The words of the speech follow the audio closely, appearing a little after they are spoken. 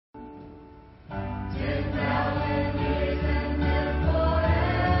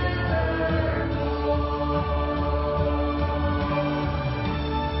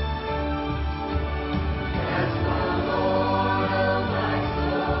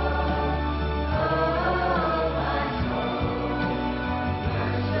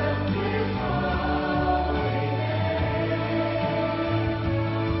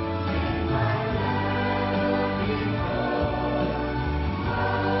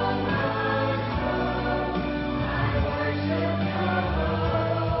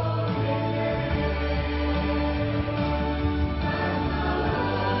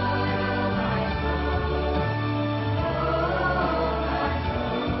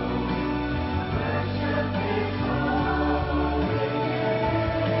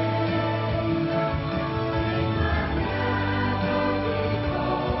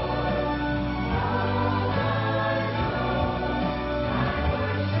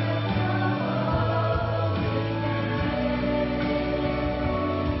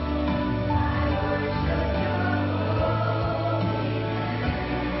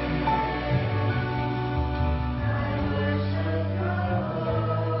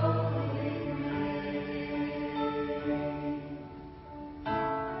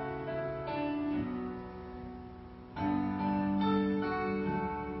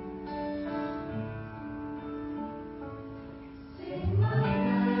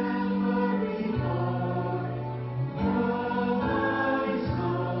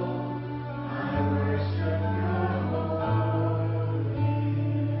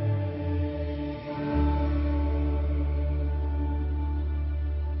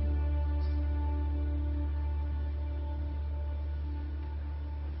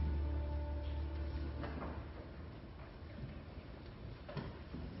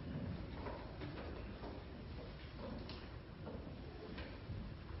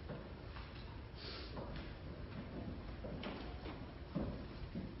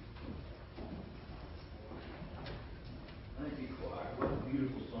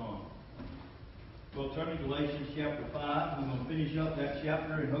Galatians chapter 5. We're going to finish up that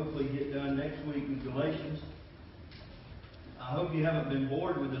chapter and hopefully get done next week with Galatians. I hope you haven't been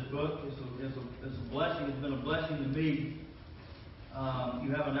bored with this book. It's a blessing. It's been a blessing to me.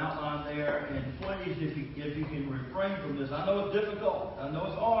 You have an outline there, and please, if you can refrain from this. I know it's difficult. I know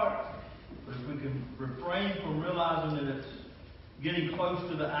it's hard. But if we can refrain from realizing that it's getting close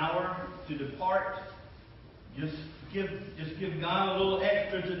to the hour to depart, just give God a little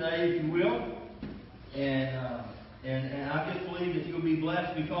extra today, if you will. And I just believe that you'll be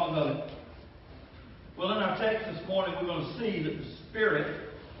blessed because of it. Well, in our text this morning, we're going to see that the Spirit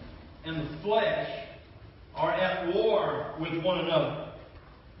and the flesh are at war with one another.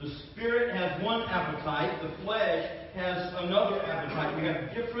 The Spirit has one appetite. The flesh has another appetite. We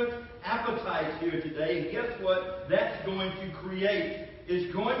have different appetites here today. And guess what that's going to create?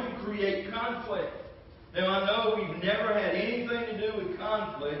 It's going to create conflict. Now, I know we've never had anything to do with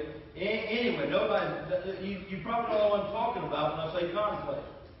conflict. Anyway, you probably know what I'm talking about when I say conflict.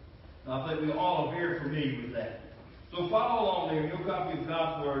 I think we all are very familiar with that. So follow along there in your copy of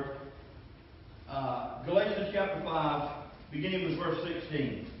God's Word. Galatians chapter 5, beginning with verse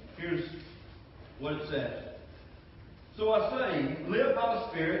 16. Here's what it says. So I say, live by the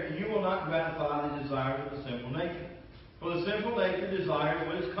Spirit, and you will not gratify the desires of the sinful nature. For the sinful nature desires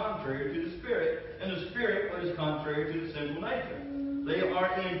what is contrary to the Spirit, and the Spirit what is contrary to the sinful nature. They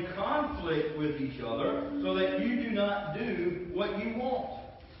are in conflict with each other, so that you do not do what you want.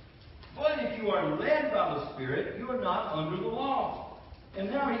 But if you are led by the Spirit, you are not under the law. And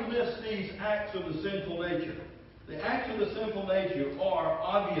now he lists these acts of the sinful nature. The acts of the sinful nature are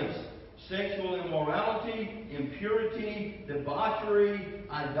obvious. Sexual immorality, impurity, debauchery,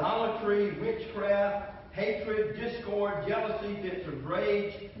 idolatry, witchcraft, hatred, discord, jealousy, fits of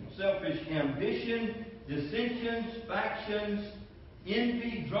rage, selfish ambition, dissensions, factions,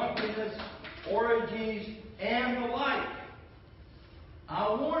 envy, drunkenness, orgies, and the like. I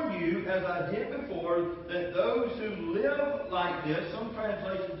warn you, as I did before, that those who live like this, some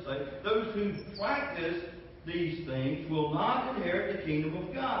translations say, those who practice these things will not inherit the kingdom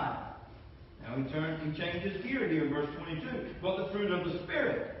of God. Now he changes gear here in verse 22. But the fruit of the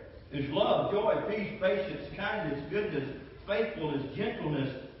Spirit is love, joy, peace, patience, kindness, goodness, faithfulness,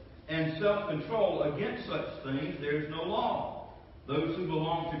 gentleness, and self-control. Against such things there is no law. Those who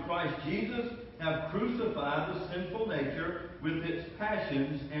belong to Christ Jesus have crucified the sinful nature with its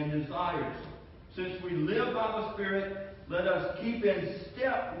passions and desires. Since we live by the Spirit, let us keep in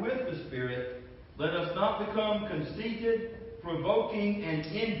step with the Spirit. Let us not become conceited, provoking, and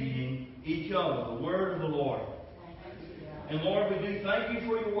envying each other. The word of the Lord. And Lord, we do thank you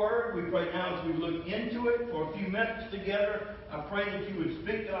for your word. We pray now as we look into it for a few minutes together, I pray that you would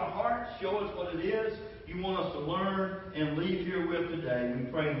speak to our hearts, show us what it is you want us to learn and leave here with today.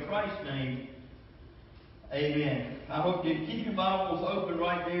 We pray in Christ's name. Amen. I hope you keep your Bibles open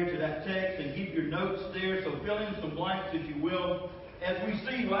right there to that text and keep your notes there. So fill in some blanks if you will. As we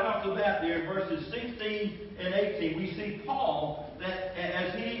see right off the bat there in verses 16 and 18, we see Paul that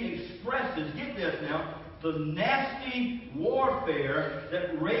as he expresses, get this now, the nasty warfare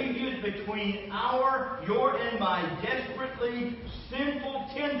that rages between your and my desperately sinful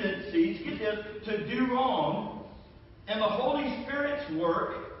tendencies, get this, to do wrong, and the Holy Spirit's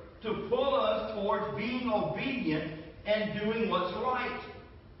work to pull us towards being obedient and doing what's right.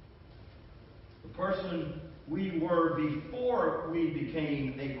 The person we were before we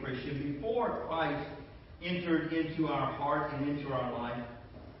became a Christian, before Christ entered into our heart and into our life,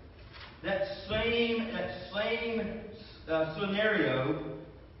 that same scenario,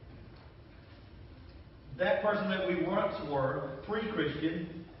 that person that we once were,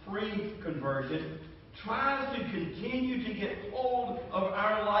 pre-Christian, pre-conversion, tries to continue to get hold of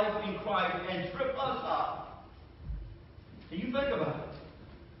our life in Christ and trip us up. And you think about it.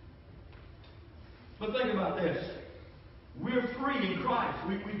 But think about this. We're free in Christ.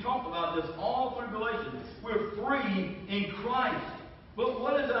 We talked about this all through Galatians. We're free in Christ. But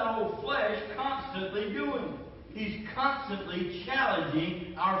what is our old flesh constantly doing? He's constantly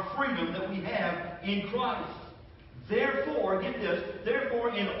challenging our freedom that we have in Christ. Therefore, get this,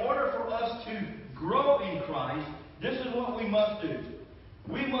 in order for us to grow in Christ, this is what we must do.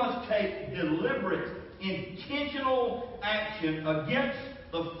 We must take deliberate, intentional action against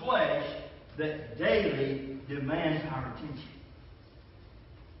the flesh that daily demands our attention.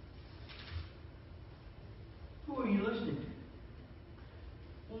 Who are you listening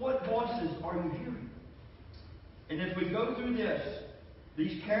to? What voices are you hearing? And as we go through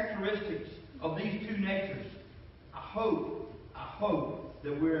these characteristics of these two natures, I hope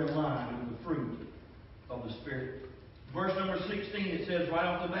that we're in line with the fruit of the Spirit. Verse number 16, it says right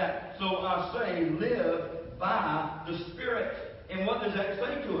off the bat, so I say, live by the Spirit. And what does that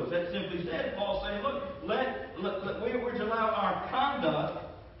say to us? That simply said, Paul saying, look, we're to allow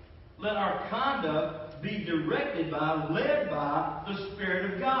let our conduct be directed by, led by the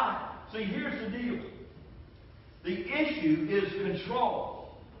Spirit of God. See, here's the deal. The issue is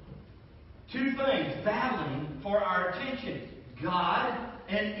control. Two things battling for our attention. God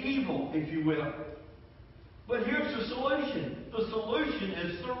and evil, if you will. But here's the solution. The solution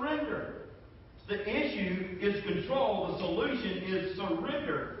is surrender. The issue is control. The solution is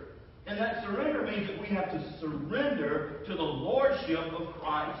surrender. And that surrender means that we have to surrender to the lordship of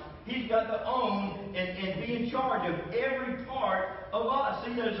Christ. He's got to own and be in charge of every part of us.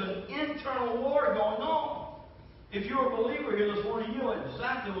 See, there's an internal war going on. If you're a believer here this morning, you know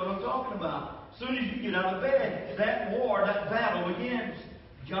exactly what I'm talking about. As soon as you get out of bed, that war, that battle begins.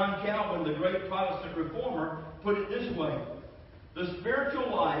 John Calvin, the great Protestant reformer, put it this way. The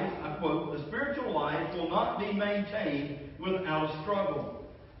spiritual life, I quote, the spiritual life will not be maintained without a struggle.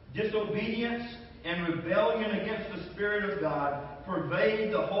 Disobedience and rebellion against the Spirit of God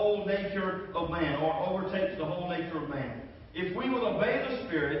pervade the whole nature of man, or overtakes the whole nature of man. If we will obey the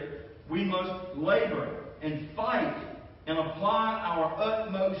Spirit, we must labor and fight and apply our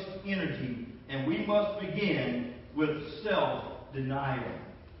utmost energy. And we must begin with self-denial.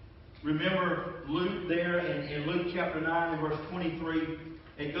 Remember Luke there in Luke chapter 9 and verse 23.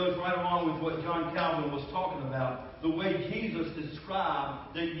 It goes right along with what John Calvin was talking about. The way Jesus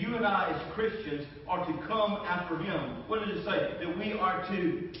described that you and I as Christians are to come after Him. What did it say? That we are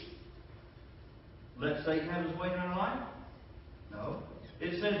to let Satan have his way in our life? No.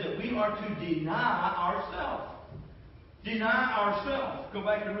 It says that we are to deny ourselves. Deny ourselves. Go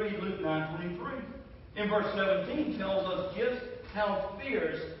back and read Luke 9:23. In verse 17 tells us just how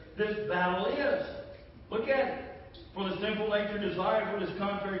fierce this battle is. Look at it. For the sinful nature desires what is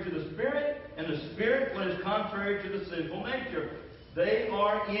contrary to the Spirit, and the Spirit what is contrary to the sinful nature. They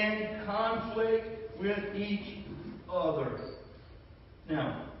are in conflict with each other.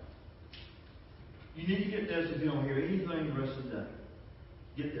 Now, you need to get this if you don't hear anything the rest of the day.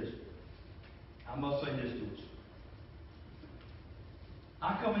 Get this. I must say this to us.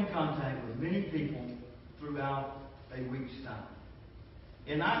 I come in contact with many people throughout a week's time.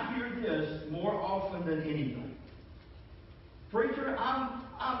 And I hear this more often than anything. Preacher,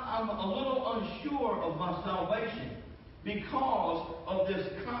 I'm a little unsure of my salvation because of this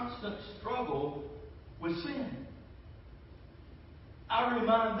constant struggle with sin. I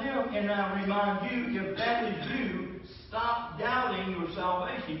remind them and I remind you, if that is you, stop doubting your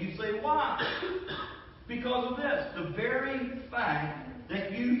salvation. You say, why? Because of this. The very fact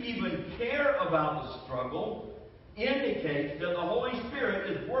that you even care about the struggle indicates that the Holy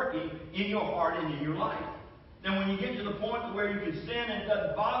Spirit is working in your heart and in your life. Now, when you get to the point where you can sin and it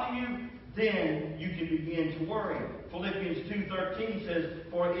doesn't bother you, then you can begin to worry. Philippians 2:13 says,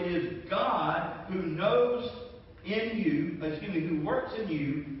 for it is God who who works in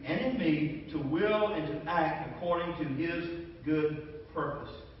you and in me to will and to act according to His good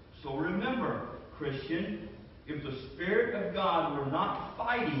purpose. So remember, Christian, if the Spirit of God were not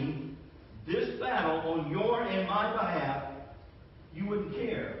fighting this battle on your and my behalf, you wouldn't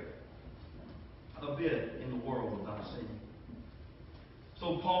care a bit in the world about sin.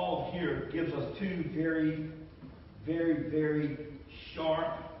 So Paul here gives us two very, very, very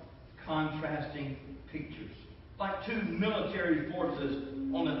sharp, contrasting pictures. Like two military forces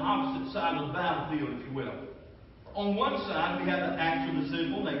on the opposite side of the battlefield, if you will. On one side, we have the acts of the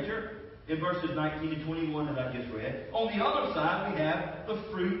sinful nature, in verses 19 and 21 that I just read. On the other side, we have the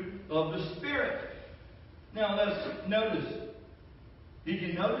fruit of the Spirit. Now, let's notice. Did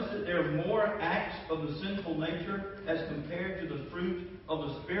you notice that there are more acts of the sinful nature as compared to the fruit of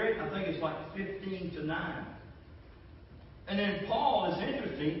the Spirit? I think it's like 15-9. And then Paul is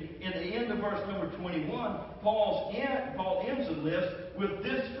interesting. In the end of verse number 21, Paul ends the list with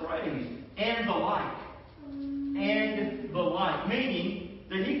this phrase, and the like. And the like. Meaning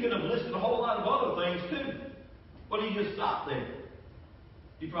that he could have listed a whole lot of other things too. But he just stopped there.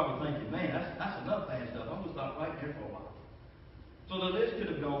 You're probably thinking, man, that's enough bad stuff. I'm going to stop right there for a while. So the list could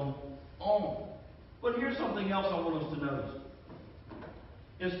have gone on. But here's something else I want us to notice.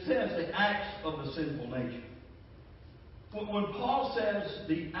 It says the acts of the sinful nature. When Paul says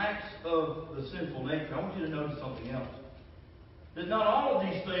the acts of the sinful nature, I want you to notice something else. That not all of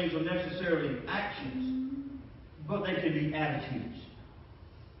these things are necessarily actions, but they can be attitudes.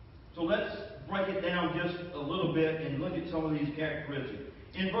 So let's break it down just a little bit and look at some of these characteristics.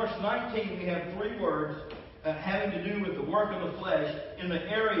 In verse 19, we have three words having to do with the work of the flesh in the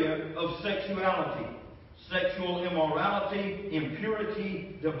area of sexuality. sexual immorality,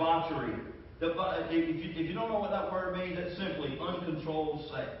 impurity, debauchery. If you don't know what that word means, it's simply uncontrolled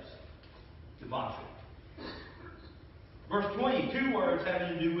sex. Debauchery. Verse 20, 2 words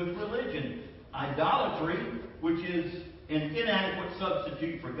having to do with religion. Idolatry, which is an inadequate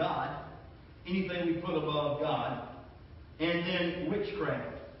substitute for God. Anything we put above God. And then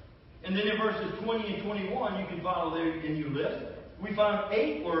witchcraft. And then in verses 20 and 21, you can follow there in your list, we find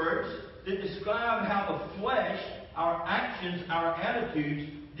 8 words that describe how the flesh, our actions, our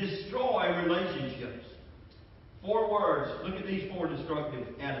attitudes, destroy relationships. 4 words. Look at these 4 destructive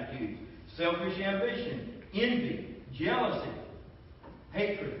attitudes. Selfish ambition, envy, jealousy,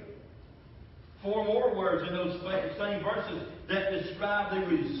 hatred. 4 more words in those same verses that describe the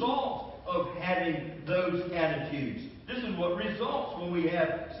result of having those attitudes. This is what results when we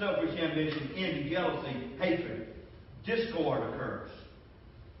have selfish ambition, envy, jealousy, hatred. Discord occurs.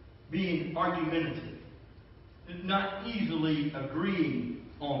 Being argumentative. Not easily agreeing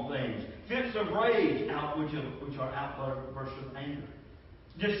on things. Fits of rage, which are outbursts of anger.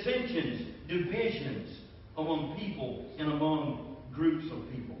 Dissensions, divisions among people and among groups of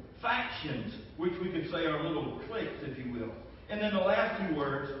people. Factions, which we could say are little cliques, if you will. And then the last 2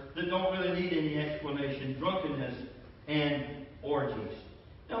 words that don't really need any explanation, drunkenness and orgies.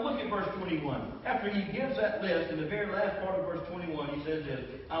 Now look at verse 21. After he gives that list, in the very last part of verse 21, he says this,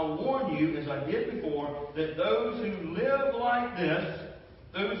 I warn you, as I did before, that those who live like this,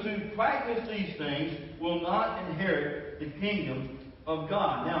 those who practice these things, will not inherit the kingdom of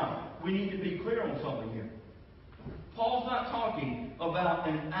God. Now, we need to be clear on something here. Paul's not talking about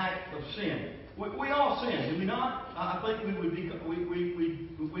an act of sin. We all sin, do we not? I think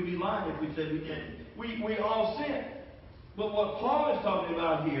we'd be lying if we said we didn't. We all sin. But what Paul is talking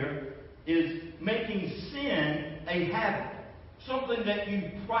about here is making sin a habit. Something that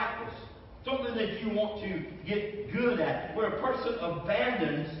you practice. Something that you want to get good at. Where a person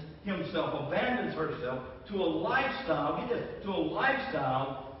abandons himself, abandons herself to a lifestyle, get this, to a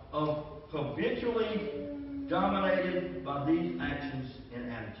lifestyle of habitually dominated by these actions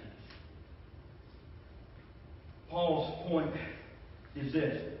and attitudes. Paul's point is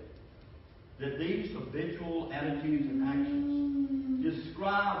this, that these habitual attitudes and actions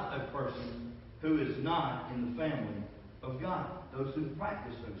describe a person who is not in the family of God, those who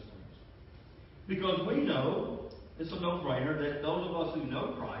practice those things. Because we know, it's a no-brainer, that those of us who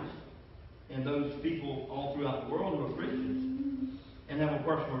know Christ, and those people all throughout the world who are Christians, and have a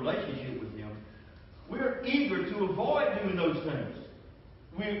personal relationship with Him, we're eager to avoid doing those things.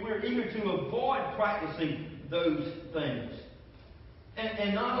 We're eager to avoid practicing those things.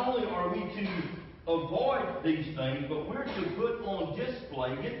 And not only are we to avoid these things, but we're to put on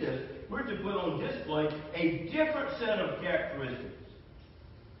display, get this, we're to put on display a different set of characteristics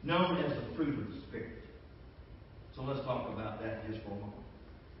known as the fruit of the Spirit. So let's talk about that just for a moment.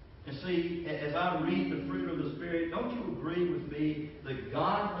 And see, as I read the fruit of the Spirit, don't you agree with me that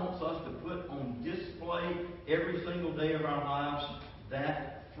God wants us to put on display every single day of our lives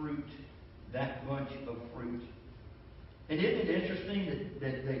that fruit, that bunch of fruit? And isn't it interesting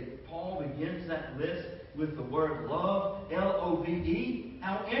that Paul begins that list with the word love, L-O-V-E?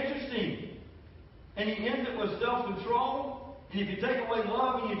 How interesting! And he ends it with self-control. And if you take away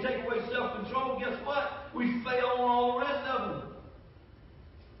love and you take away self-control, guess what? We fail on all the rest of them.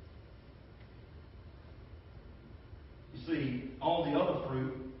 You see, all the other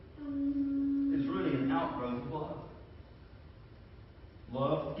fruit is really an outgrowth of love.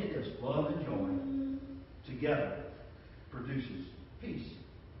 Love, get this, love and joy together produces peace.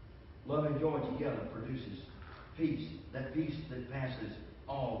 Love and joy together produces peace. That peace that passes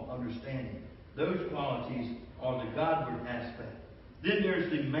all understanding. Those qualities are the Godward aspect. Then there's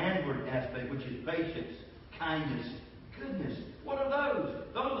the manward aspect, which is patience, kindness, goodness. What are those?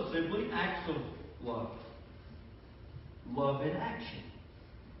 Those are simply acts of love. Love in action.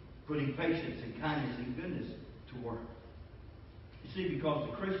 Putting patience and kindness and goodness to work. You see, because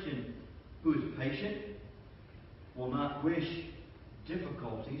the Christian who is patient will not wish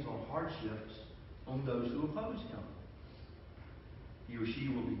difficulties or hardships on those who oppose him. He or she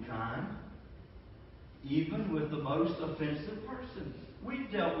will be kind, even with the most offensive person.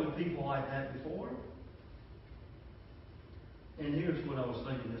 We've dealt with people like that before. And here's what I was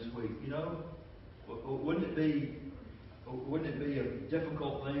thinking this week. You know, wouldn't it be a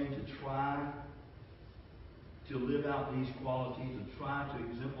difficult thing to try to live out these qualities, to try to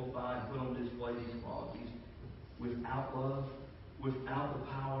exemplify and put on display these qualities without love, without the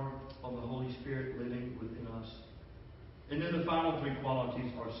power of the Holy Spirit living within us? And then the final 3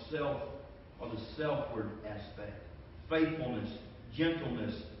 qualities are the selfward aspect. Faithfulness,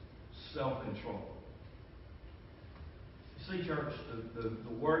 gentleness, self-control. See, church,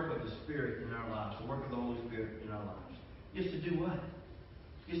 the work of the Spirit in our lives, the work of the Holy Spirit in our lives, is to do what?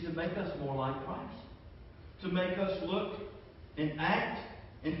 Is to make us more like Christ. To make us look and act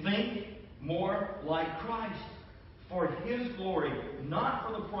and think more like Christ. For His glory, not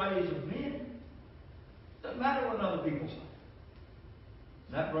for the praise of men. Doesn't matter what other people say.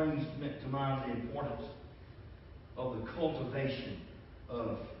 That brings to mind the importance of the cultivation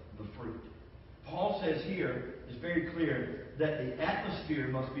of the fruit. Paul says here, it's very clear, that the atmosphere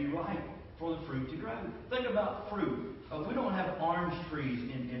must be right for the fruit to grow. Think about fruit. We don't have orange trees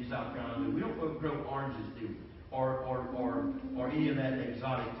in South Carolina. We don't grow oranges, do we? Or any of that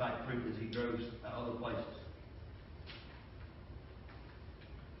exotic type fruit that he grows at other places.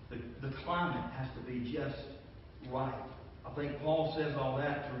 The climate has to be just right. I think Paul says all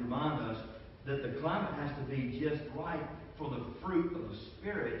that to remind us that the climate has to be just right for the fruit of the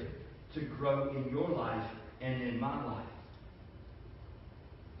Spirit to grow in your life and in my life.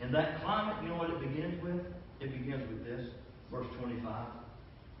 And that climate, you know what it begins with? It begins with this, verse 25.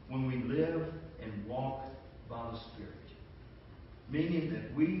 When we live and walk by the Spirit. Meaning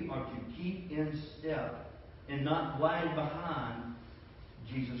that we are to keep in step and not lag behind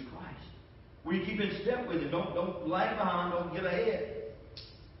Jesus Christ. We keep in step with Him. Don't lag behind. Don't get ahead.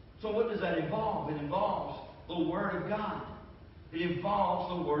 So what does that involve? It involves the Word of God. It involves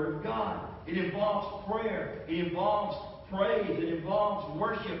the Word of God. It involves prayer. It involves praise. It involves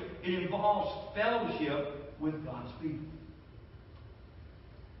worship. It involves fellowship with God's people.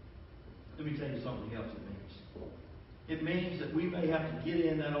 Let me tell you something else it means. It means that we may have to get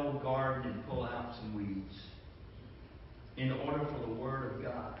in that old garden and pull out some weeds in order for the Word of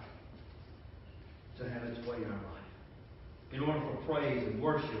God to have its way in our life. In order for praise and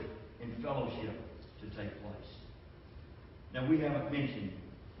worship and fellowship to take place. Now, we haven't mentioned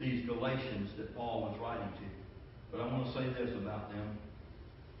these Galatians that Paul was writing to, but I want to say this about them.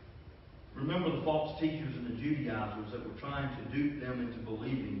 Remember the false teachers and the Judaizers that were trying to dupe them into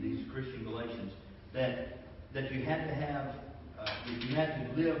believing, these Christian Galatians, that you had to have, you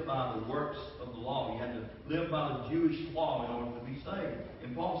had to live by the works of the law. You had to live by the Jewish law in order to be saved.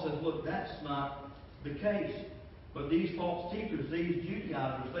 And Paul says, look, that's not the case. But these false teachers, these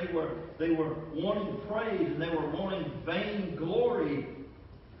Judaizers, they were wanting praise and they were wanting vain glory.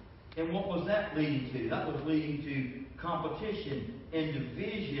 And what was that leading to? That was leading to competition and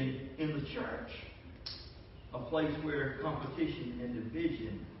division in the church. A place where competition and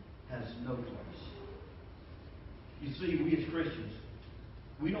division has no place. You see, we as Christians,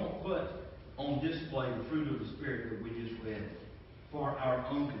 we don't put on display the fruit of the Spirit that we just read for our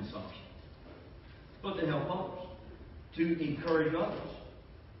own consumption, but to help others, to encourage others,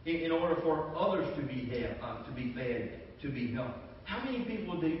 in order for others to be fed, to be helped. How many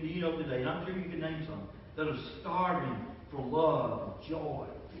people do you know today, and I'm sure you can name some, that are starving for love, joy,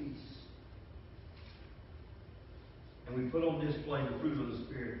 peace? And we put on display the fruit of the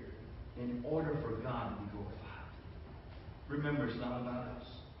Spirit in order for God to be glorified. Remember, it's not about us.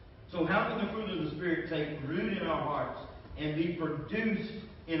 So how can the fruit of the Spirit take root in our hearts and be produced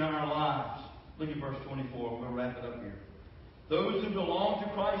in our lives? Look at verse 24. We're going to wrap it up here. Those who belong to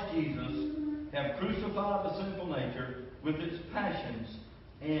Christ Jesus have crucified the sinful nature with its passions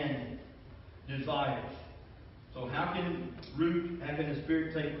and desires. So how can the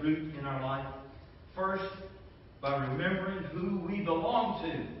Spirit take root in our life? First, by remembering who we belong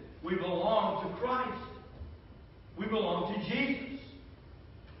to. We belong to Christ. We belong to Jesus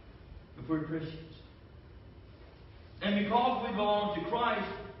if we're Christians. And because we belong to Christ,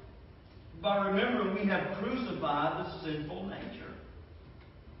 by remembering we have crucified the sinful nature.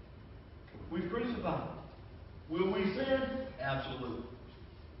 We've crucified it. Will we sin? Absolutely.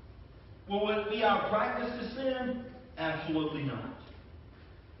 Will it be our practice to sin? Absolutely not.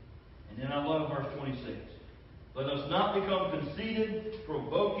 And then I love verse 26. Let us not become conceited,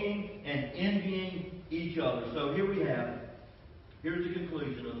 provoking, and envying each other. So here we have it. Here's the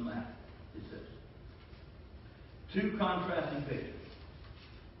conclusion of the matter. It says, two contrasting pictures.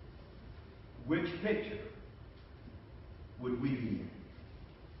 Which picture would we be in?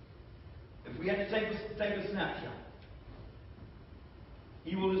 If we had to take a snapshot.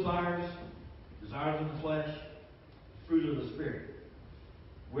 Evil desires, desires of the flesh, fruit of the Spirit.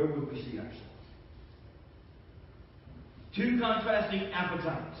 Where would we see ourselves? Two contrasting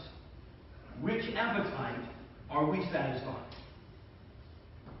appetites. Which appetite are we satisfying?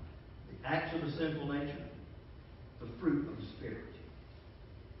 The acts of the sinful nature, the fruit of the Spirit.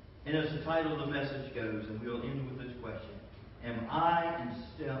 And as the title of the message goes, and we'll end with this question, am I in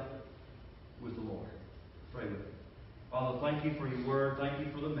step with the Lord? Pray with me. Father, thank you for your word. Thank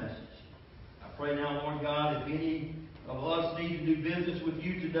you for the message. I pray now, Lord God, if any of us need to do business with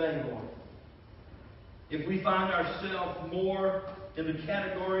you today, Lord. If we find ourselves more in the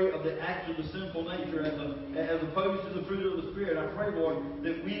category of the acts of the sinful nature as opposed to the fruit of the Spirit, I pray, Lord,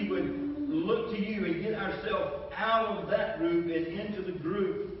 that we would look to you and get ourselves out of that group and into the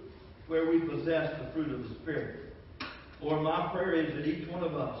group where we possess the fruit of the Spirit. Lord, my prayer is that each one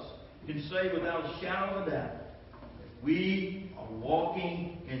of us can say without a shadow of a doubt, we are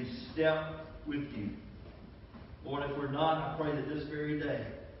walking in step with you. Lord, if we're not, I pray that this very day,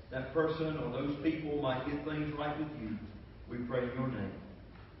 that person or those people might get things right with you. We pray in your name.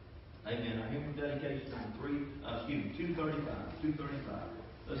 Amen. Our hymn of dedication number 235.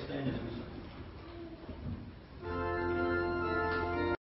 Let's stand as we sing.